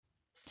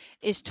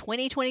Is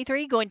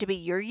 2023 going to be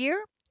your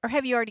year, or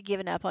have you already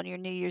given up on your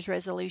New Year's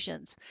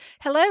resolutions?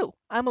 Hello,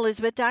 I'm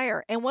Elizabeth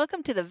Dyer, and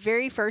welcome to the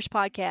very first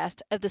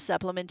podcast of The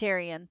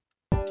Supplementarian.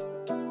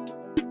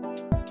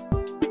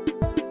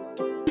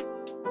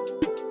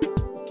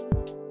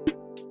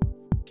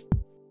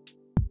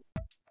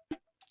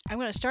 I'm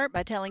going to start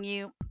by telling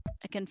you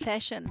a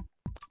confession.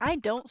 I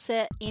don't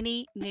set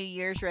any New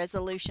Year's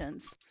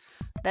resolutions.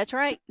 That's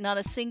right, not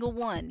a single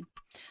one.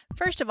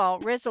 First of all,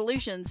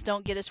 resolutions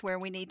don't get us where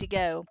we need to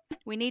go.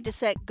 We need to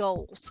set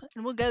goals,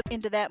 and we'll go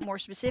into that more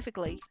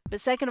specifically. But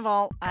second of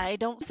all, I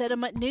don't set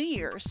them at New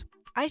Year's.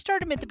 I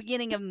start them at the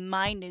beginning of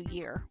my new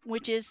year,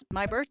 which is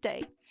my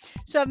birthday.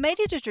 So I've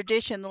made it a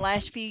tradition the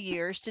last few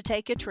years to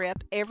take a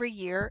trip every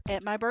year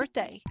at my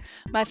birthday.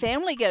 My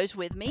family goes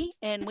with me,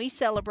 and we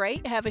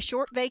celebrate, have a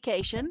short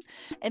vacation,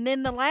 and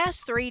then the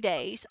last 3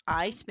 days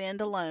I spend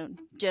alone,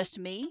 just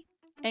me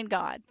and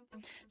God.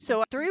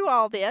 So through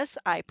all this,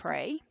 I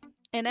pray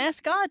and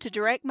ask God to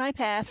direct my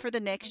path for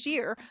the next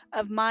year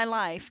of my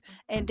life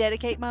and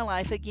dedicate my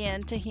life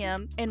again to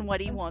Him and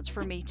what He wants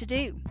for me to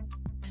do.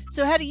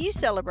 So, how do you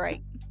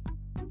celebrate?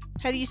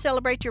 How do you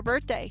celebrate your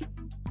birthday?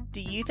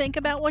 Do you think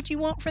about what you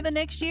want for the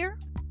next year?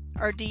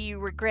 Or do you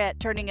regret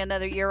turning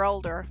another year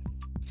older?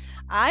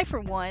 I, for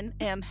one,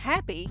 am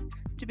happy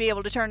to be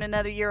able to turn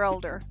another year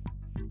older.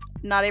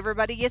 Not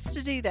everybody gets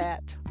to do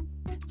that.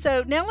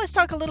 So, now let's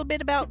talk a little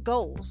bit about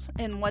goals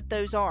and what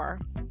those are.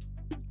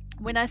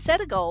 When I set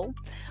a goal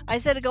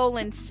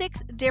in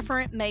 6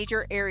 different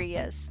major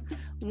areas.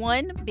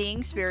 One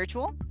being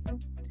spiritual,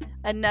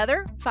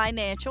 another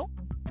financial,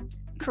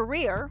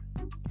 career,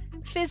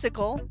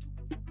 physical,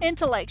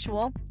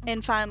 intellectual,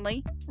 and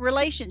finally,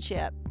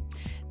 relationship.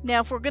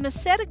 Now, if we're going to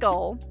set a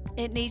goal,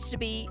 it needs to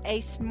be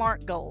a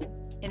SMART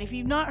goal. And if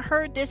you've not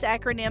heard this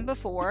acronym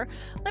before,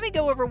 let me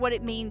go over what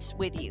it means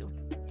with you.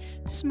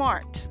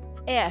 SMART,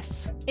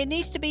 S, it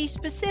needs to be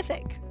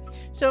specific.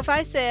 So if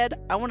I said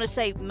I want to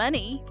save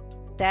money,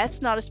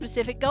 that's not a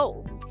specific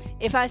goal.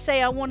 If I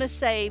say I want to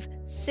save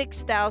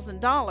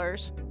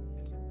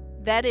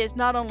 $6,000, that is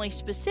not only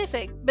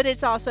specific, but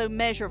it's also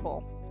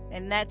measurable.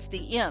 And that's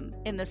the M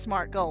in the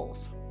SMART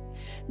goals.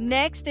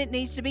 Next, it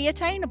needs to be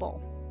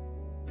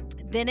attainable.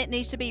 Then it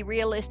needs to be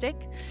realistic,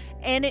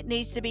 and it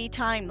needs to be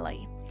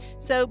timely.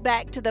 So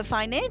back to the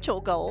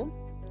financial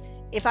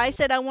goal, if I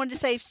said I wanted to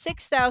save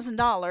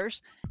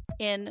 $6,000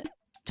 in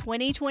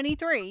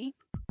 2023,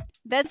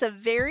 that's a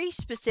very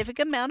specific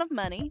amount of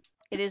money.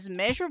 It is a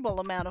measurable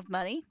amount of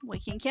money. We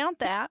can count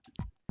that.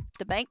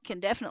 The bank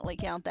can definitely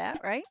count that,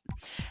 right?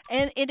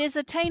 And it is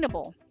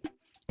attainable.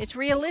 It's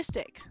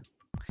realistic.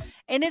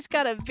 And it's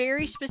got a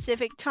very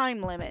specific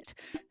time limit,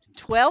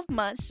 12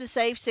 months to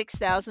save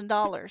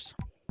 $6,000.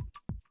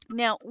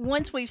 Now,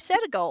 once we've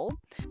set a goal,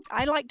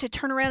 I like to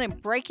turn around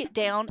and break it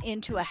down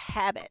into a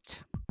habit.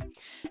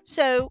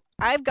 So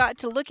I've got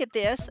to look at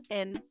this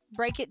and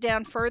break it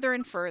down further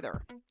and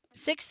further.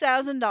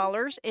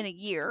 $6,000 in a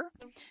year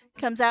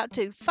comes out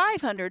to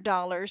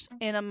 $500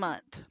 in a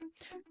month,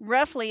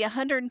 roughly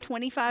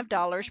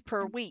 $125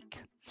 per week.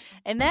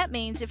 And that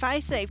means if I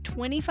save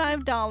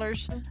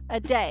 $25 a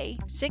day,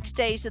 6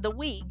 days of the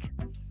week,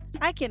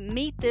 I can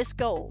meet this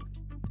goal.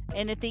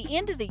 And at the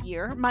end of the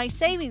year, my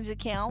savings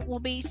account will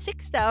be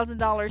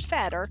 $6,000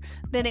 fatter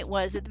than it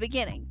was at the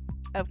beginning.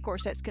 Of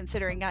course, that's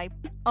considering I'm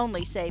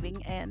only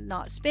saving and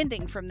not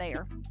spending from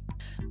there.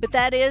 But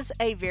that is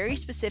a very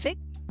specific,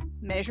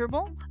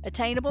 measurable,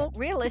 attainable,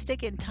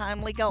 realistic, and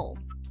timely goal.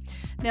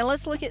 Now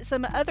let's look at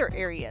some other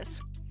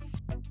areas.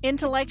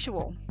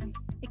 Intellectual.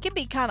 It can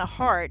be kind of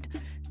hard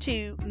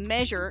to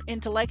measure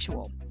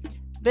intellectual,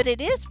 but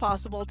it is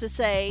possible to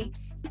say,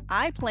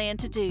 I plan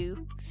to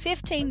do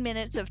 15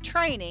 minutes of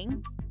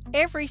training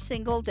every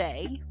single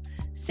day,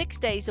 6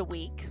 days a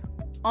week,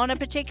 on a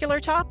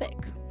particular topic.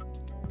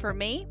 For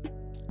me,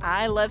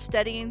 I love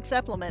studying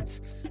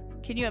supplements.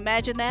 Can you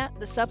imagine that?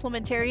 The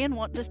supplementarian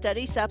wanting to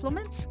study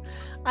supplements?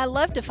 I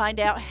love to find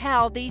out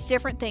how these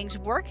different things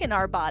work in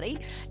our body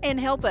and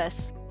help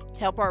us.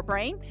 Help our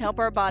brain, help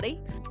our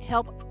body,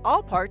 help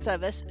all parts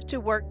of us to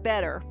work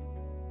better.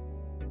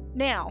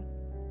 Now,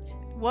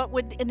 what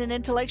would an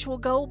intellectual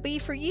goal be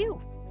for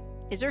you?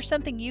 Is there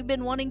something you've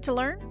been wanting to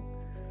learn?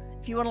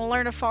 If you want to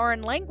learn a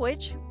foreign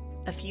language,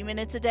 a few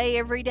minutes a day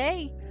every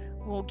day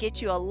will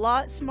get you a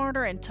lot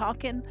smarter and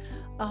talking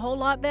a whole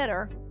lot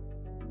better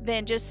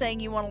than just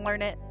saying you want to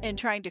learn it and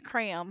trying to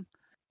cram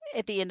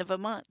at the end of a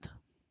month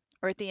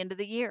or at the end of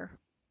the year.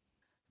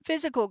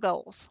 Physical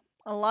goals.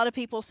 A lot of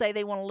people say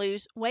they want to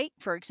lose weight,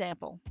 for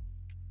example.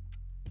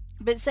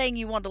 But saying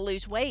you want to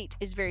lose weight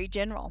is very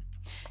general.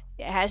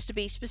 It has to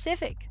be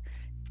specific.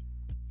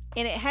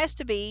 And it has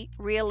to be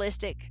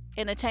realistic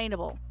and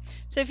attainable.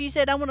 So if you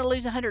said, I want to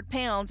lose 100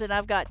 pounds and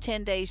I've got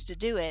 10 days to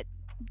do it,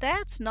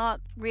 that's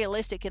not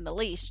realistic in the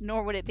least,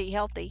 nor would it be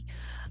healthy,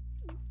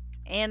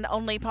 and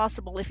only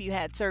possible if you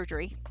had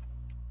surgery.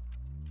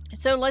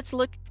 So let's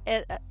look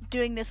at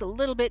doing this a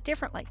little bit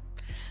differently.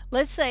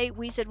 Let's say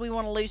we said we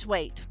want to lose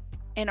weight,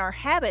 and our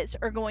habits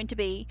are going to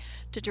be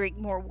to drink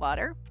more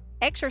water,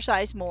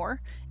 exercise more,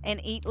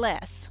 and eat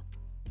less.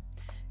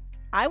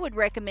 I would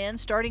recommend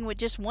starting with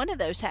just one of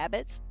those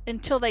habits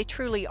until they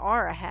truly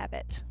are a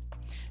habit.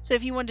 So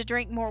if you want to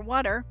drink more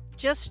water,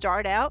 just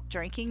start out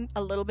drinking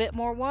a little bit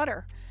more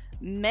water.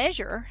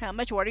 Measure how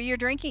much water you're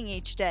drinking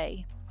each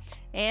day.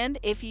 And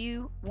if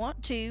you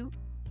want to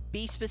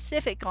be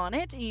specific on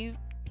it, you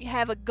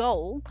have a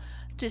goal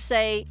to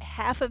say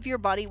half of your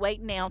body weight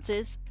in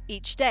ounces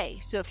each day.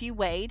 So if you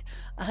weighed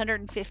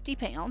 150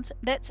 pounds,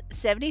 that's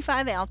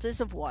 75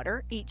 ounces of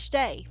water each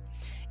day.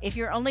 If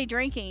you're only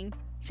drinking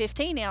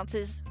 15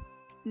 ounces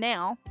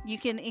now, you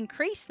can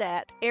increase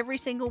that every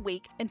single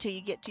week until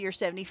you get to your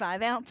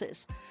 75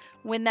 ounces.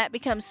 When that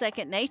becomes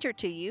second nature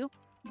to you,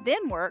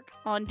 then work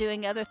on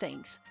doing other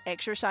things,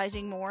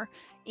 exercising more,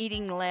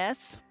 eating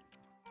less.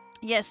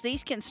 Yes,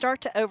 these can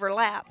start to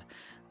overlap,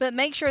 but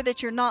make sure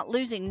that you're not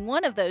losing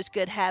one of those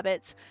good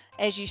habits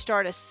as you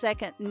start a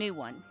second new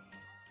one.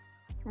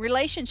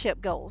 Relationship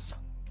goals.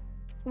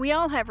 We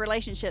all have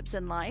relationships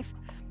in life,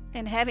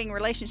 and having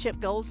relationship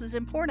goals is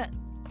important.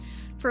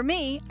 For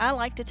me, I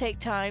like to take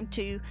time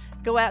to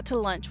go out to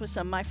lunch with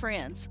some of my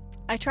friends.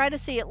 I try to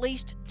see at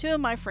least 2 of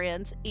my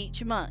friends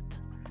each month.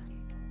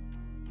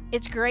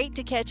 It's great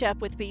to catch up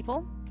with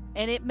people,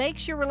 and it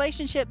makes your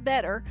relationship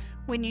better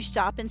when you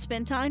stop and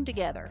spend time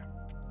together.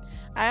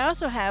 I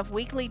also have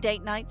weekly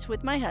date nights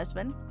with my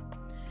husband,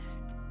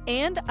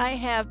 and I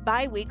have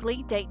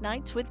bi-weekly date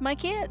nights with my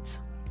kids,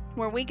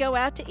 where we go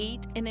out to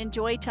eat and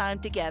enjoy time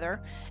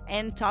together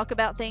and talk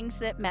about things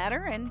that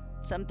matter and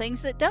some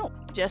things that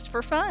don't, just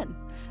for fun.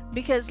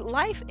 Because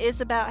life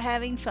is about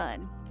having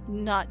fun,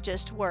 not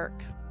just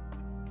work.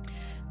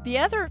 The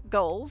other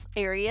goals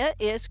area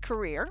is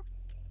career.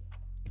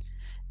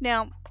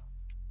 Now,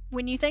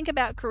 when you think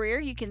about career,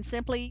 you can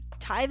simply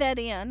tie that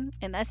in,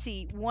 and that's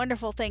the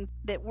wonderful thing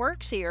that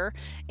works here,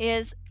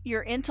 is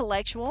your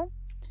intellectual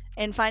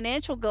and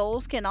financial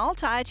goals can all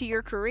tie to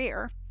your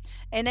career.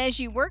 And as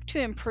you work to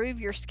improve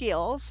your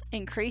skills,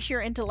 increase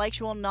your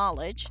intellectual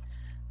knowledge,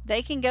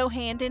 they can go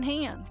hand in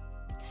hand.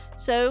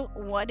 So,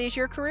 what is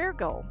your career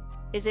goal?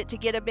 Is it to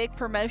get a big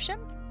promotion?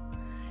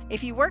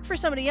 If you work for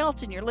somebody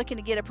else and you're looking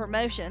to get a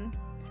promotion,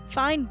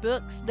 find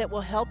books that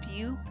will help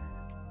you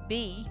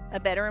be a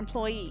better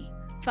employee.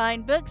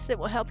 Find books that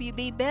will help you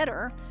be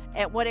better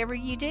at whatever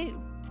you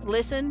do.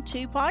 Listen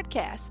to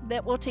podcasts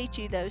that will teach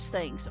you those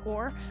things,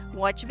 or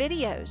watch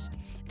videos.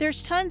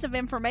 There's tons of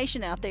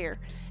information out there.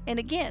 And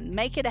again,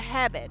 make it a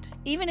habit,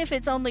 even if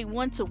it's only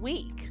once a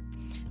week,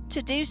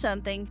 to do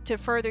something to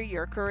further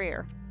your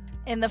career.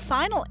 And the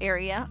final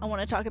area I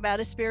want to talk about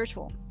is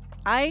spiritual.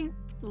 I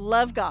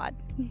love God,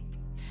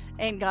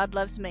 and God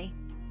loves me.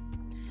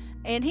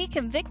 And He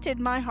convicted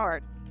my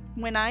heart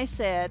when I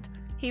said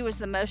He was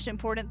the most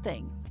important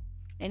thing.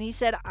 And He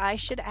said I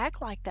should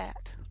act like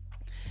that.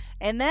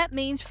 And that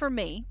means for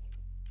me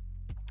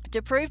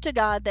to prove to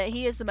God that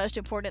He is the most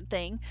important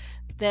thing,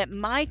 that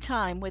my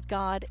time with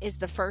God is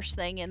the first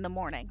thing in the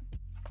morning.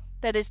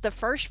 That is the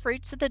first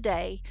fruits of the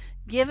day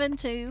given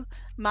to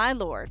my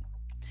Lord.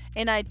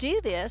 And I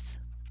do this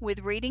with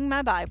reading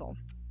my Bible.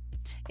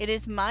 It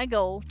is my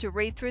goal to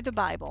read through the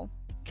Bible,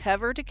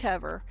 cover to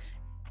cover,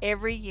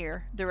 every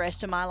year the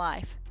rest of my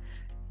life.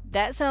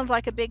 That sounds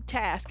like a big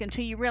task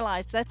until you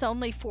realize that's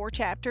only 4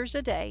 chapters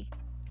a day,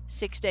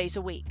 6 days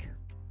a week.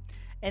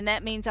 And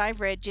that means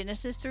I've read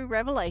Genesis through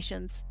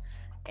Revelations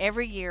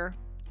every year,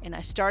 and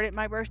I start at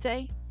my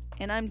birthday,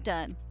 and I'm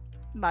done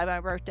by my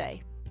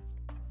birthday.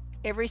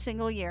 Every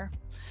single year.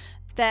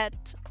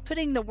 That's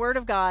putting the Word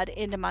of God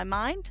into my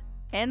mind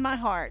and my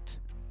heart,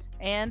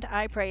 and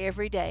I pray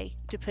every day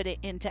to put it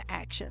into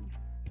action.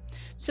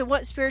 So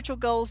what spiritual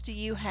goals do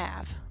you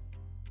have?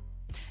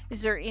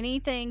 Is there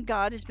anything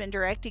God has been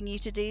directing you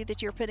to do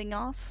that you're putting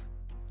off?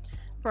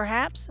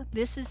 Perhaps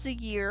this is the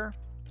year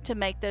to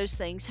make those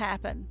things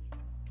happen.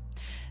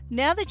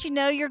 Now that you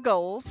know your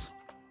goals,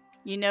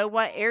 you know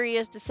what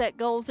areas to set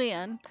goals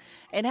in,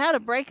 and how to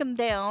break them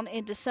down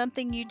into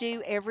something you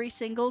do every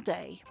single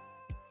day,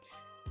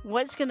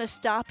 what's going to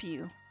stop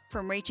you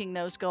from reaching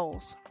those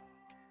goals?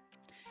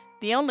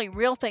 The only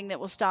real thing that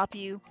will stop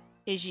you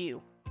is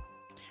you.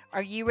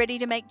 Are you ready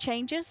to make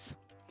changes?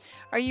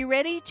 Are you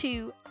ready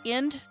to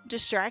end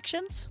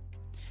distractions?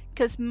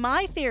 Because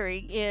my theory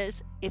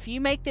is if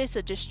you make this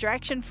a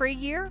distraction-free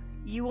year,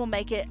 you will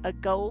make it a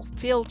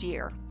goal-filled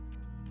year.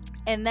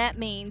 And that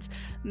means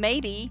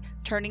maybe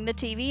turning the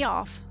TV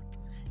off.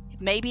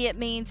 Maybe it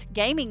means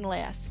gaming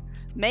less.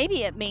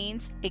 Maybe it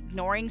means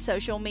ignoring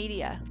social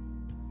media.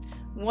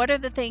 What are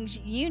the things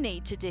you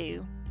need to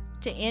do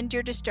to end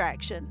your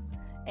distraction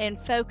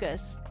and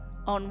focus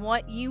on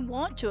what you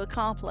want to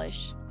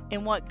accomplish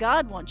and what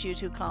God wants you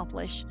to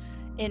accomplish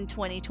in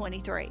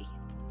 2023?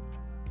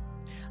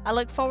 I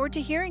look forward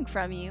to hearing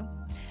from you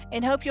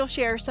and hope you'll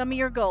share some of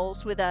your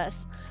goals with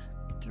us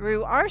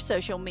through our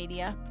social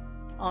media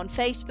on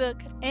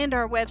Facebook and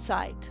our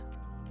website.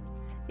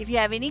 If you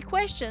have any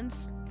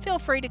questions, feel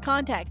free to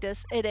contact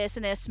us at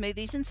S&S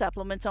Smoothies and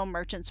Supplements on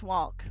Merchants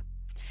Walk.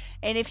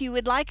 And if you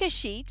would like a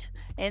sheet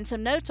and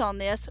some notes on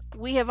this,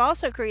 we have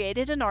also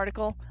created an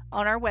article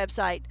on our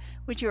website,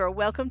 which you are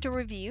welcome to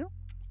review,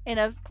 and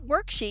a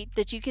worksheet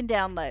that you can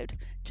download.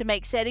 to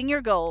make setting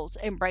your goals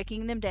and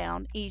breaking them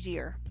down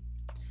easier.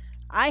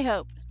 I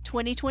hope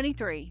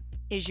 2023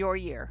 is your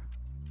year.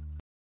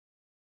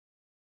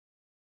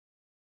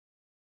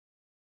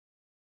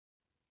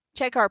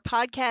 Check our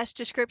podcast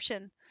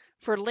description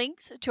for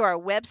links to our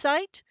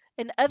website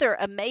and other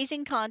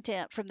amazing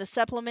content from the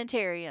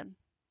Supplementarian.